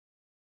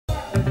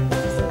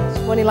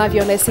Morning Live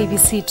here on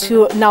SABC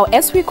 2. Now,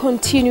 as we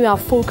continue our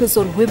focus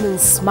on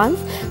Women's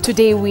Month,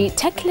 today we're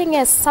tackling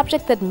a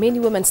subject that many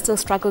women still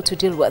struggle to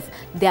deal with,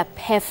 their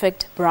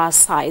perfect bra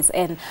size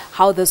and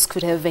how this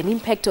could have an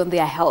impact on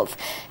their health.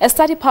 A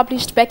study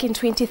published back in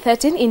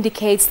 2013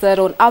 indicates that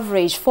on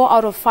average, 4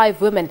 out of 5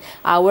 women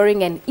are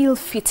wearing an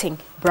ill-fitting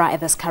bra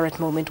at this current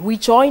moment. We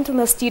joined in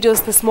the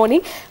studios this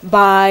morning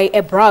by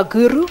a bra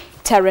guru,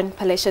 Taryn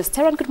Palacios.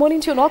 Taryn, good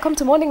morning to you and welcome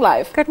to Morning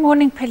Live. Good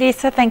morning,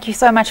 Palisa. Thank you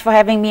so much for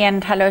having me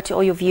and hello to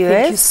all your viewers.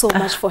 Thank you so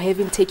much for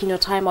taking your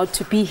time out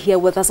to be here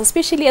with us,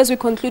 especially as we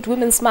conclude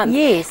Women's Month.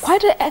 Yes.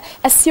 Quite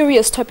a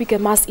serious topic, I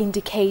must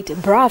indicate,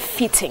 bra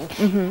fitting.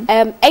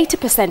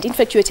 80%, in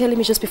fact, you were telling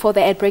me just before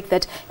the ad break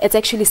that it's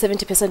actually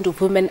 70% of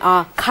women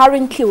are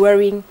currently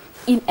wearing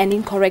an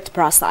incorrect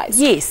bra size.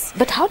 Yes.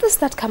 But how does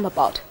that come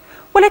about?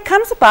 Well, it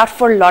comes about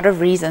for a lot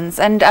of reasons.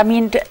 And I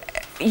mean,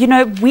 you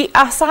know,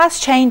 our size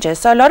changes.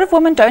 So a lot of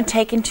women don't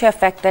take into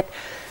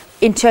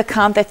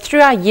account that through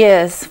our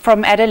years,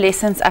 from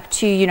adolescence up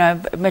to, you know,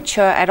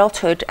 mature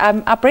adulthood,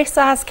 our breast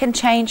size can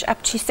change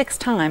up to 6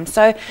 times.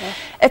 So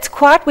it's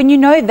quite, when you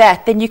know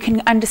that, then you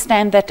can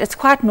understand that it's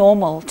quite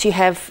normal to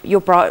have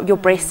your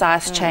breast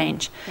size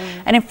change.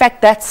 And in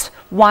fact, that's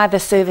why the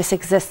service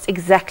exists,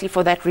 exactly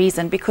for that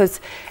reason, because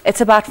it's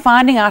about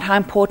finding out how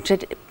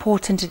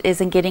important it is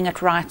and getting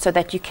it right so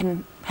that you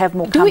can have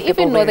more comfortable Do we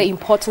even know the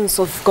importance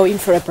of going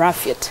for a bra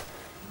fit?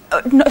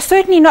 No,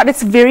 certainly not.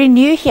 It's very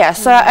new here.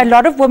 So a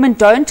lot of women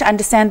don't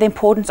understand the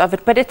importance of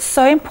it, but it's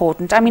so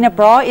important. I mean, a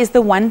bra is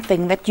the one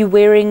thing that you're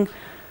wearing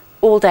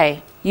all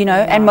day. You know,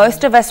 and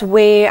most of us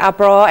wear our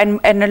bra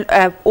and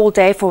all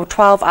day for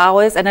 12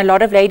 hours. And a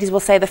lot of ladies will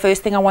say the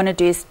first thing I want to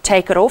do is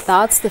take it off.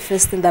 That's the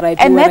first thing that I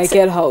do when I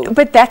get home.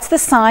 But that's the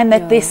sign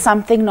that there's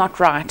something not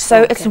right.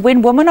 So it's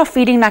when women are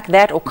feeling like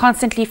that or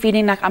constantly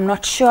feeling like, I'm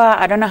not sure,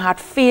 I don't know how it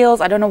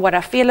feels, I don't know what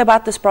I feel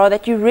about this bra,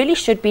 that you really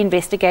should be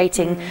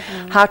investigating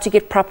how to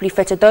get properly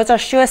fitted. Those are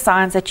sure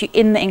signs that you're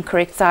in the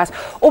incorrect size.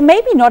 Or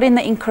maybe not in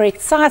the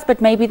incorrect size, but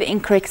maybe the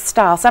incorrect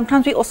style.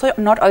 Sometimes we also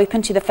are not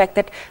open to the fact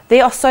that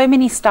there are so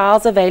many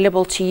styles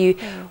available to you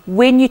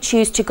when you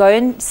choose to go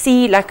and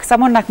see, like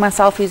someone like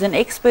myself who's an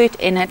expert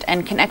in it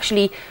and can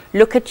actually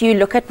look at you,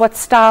 look at what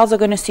styles are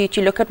going to suit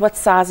you, look at what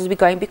sizes we're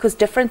going, because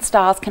different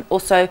styles can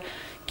also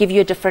give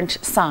you a different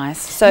size.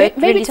 So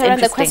maybe Taryn,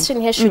 the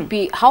question here should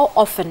be, how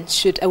often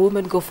should a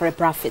woman go for a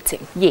bra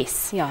fitting?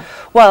 Yes.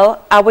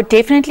 Well, I would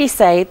definitely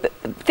say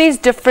there's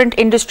different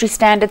industry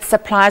standards.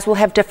 Suppliers will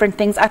have different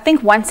things. I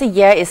think once a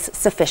year is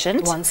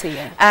sufficient. Once a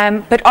year.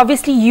 But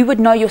obviously you would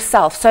know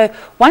yourself. So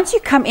once you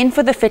come in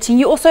for the fitting,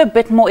 you're also a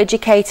bit more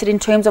educated in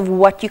terms of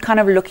what you're kind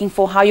of looking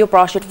for, how your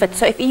bra should fit.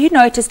 So if you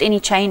noticed any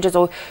changes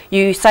or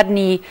you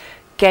suddenly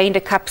gained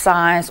a cup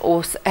size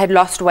or had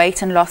lost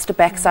weight and lost a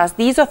back size,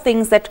 these are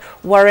things that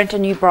warrant a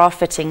new bra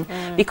fitting,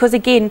 because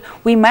again,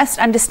 we must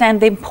understand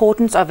the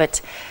importance of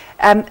it.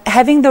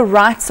 Having the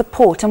right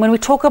support, and when we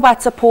talk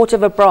about support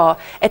of a bra,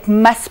 it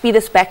must be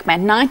this back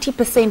band.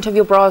 90% of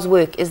your bra's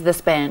work is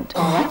this band.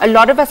 A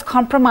lot of us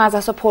compromise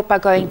our support by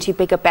going to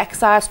bigger back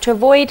size to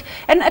avoid,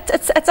 and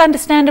it's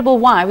understandable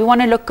why. We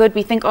want to look good,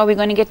 we think, oh, we're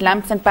going to get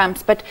lumps and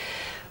bumps, but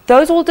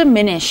those all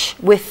diminish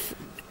with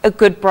a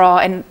good bra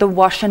and the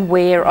wash and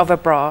wear of a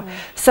bra.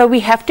 So we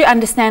have to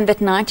understand that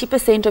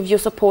 90% of your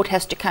support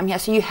has to come here.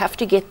 So you have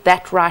to get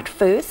that right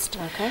first,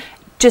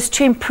 just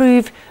to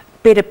improve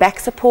better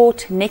back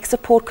support, neck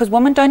support, because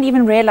women don't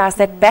even realize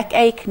that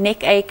backache,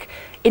 neck ache,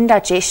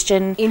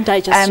 indigestion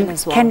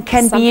as well. can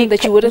something be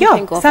that you wouldn't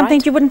think of, something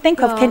right? you wouldn't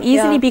think of can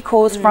easily be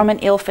caused from an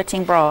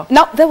ill-fitting bra.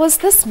 Now, there was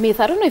this myth,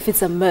 I don't know if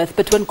it's a myth,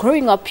 but when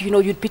growing up, you know,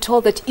 you'd be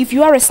told that if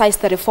you are a size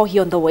 34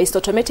 here on the waist,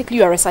 automatically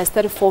you are a size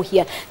 34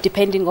 here,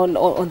 depending on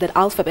that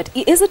alphabet.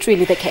 Is it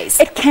really the case?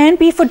 It can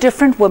be for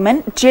different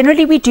women.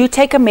 Generally, we do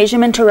take a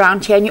measurement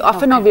around here, and you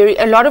often are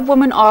a lot of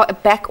women are a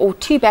back or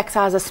 2 back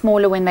sizes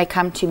smaller when they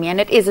come to me,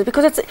 and it is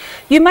because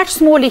you're much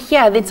smaller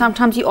here than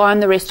sometimes you are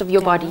on the rest of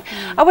your body.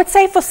 I would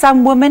say for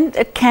some women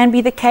it can be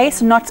the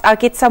case. I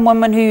get some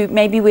women who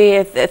maybe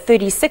wear a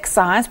 36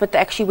 size, but they're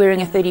actually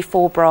wearing a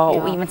 34 bra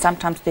or even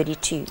sometimes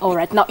 32. All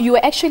right. Now, you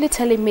were actually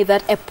telling me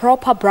that a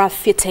proper bra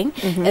fitting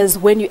is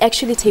when you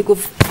actually take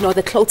off, you know,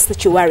 the clothes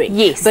that you're wearing.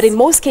 Yes. But in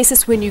most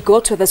cases, when you go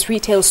to these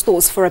retail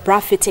stores for a bra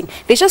fitting,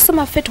 they just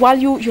fit while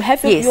you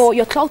have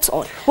your clothes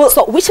on. Well,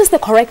 so which is the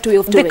correct way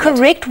of doing it? The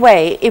correct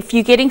way, if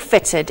you're getting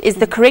fitted, is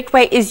the correct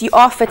way is you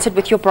are fitted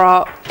with your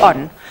bra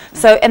on.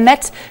 So, and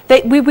that's,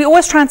 we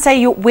always try and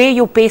say wear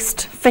your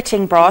best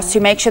fitting bras to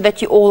make sure that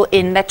you're all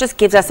in. That just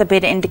gives us a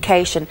better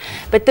indication.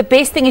 But the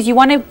best thing is you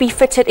want to be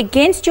fitted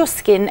against your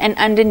skin and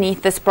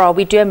underneath this bra.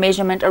 We do a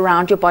measurement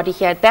around your body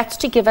here. That's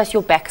to give us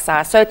your back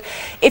size. So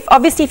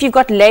obviously if you've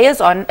got layers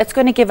on, it's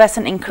going to give us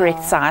an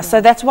incorrect size. So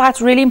that's why it's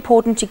really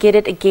important to get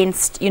it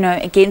against,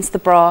 against the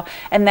bra.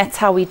 And that's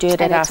how we do it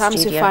at our studio. And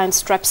at times you find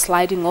straps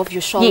sliding off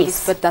your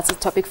shoulders, but that's a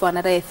topic for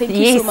another day. Thank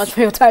you so much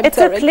for your time, It's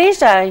Taryn. a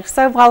pleasure. You're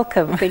so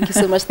welcome. Thank you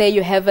so much. There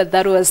you have it.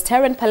 That was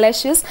Taryn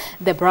Palacios,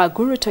 the bra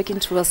guru, talking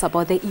to us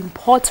about the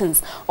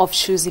importance of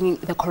choosing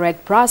the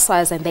correct bra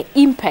size and the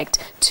impact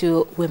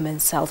to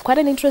women's health. Quite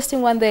an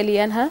interesting one there,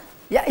 Leanne, huh?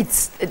 Yeah,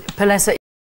 Palesa,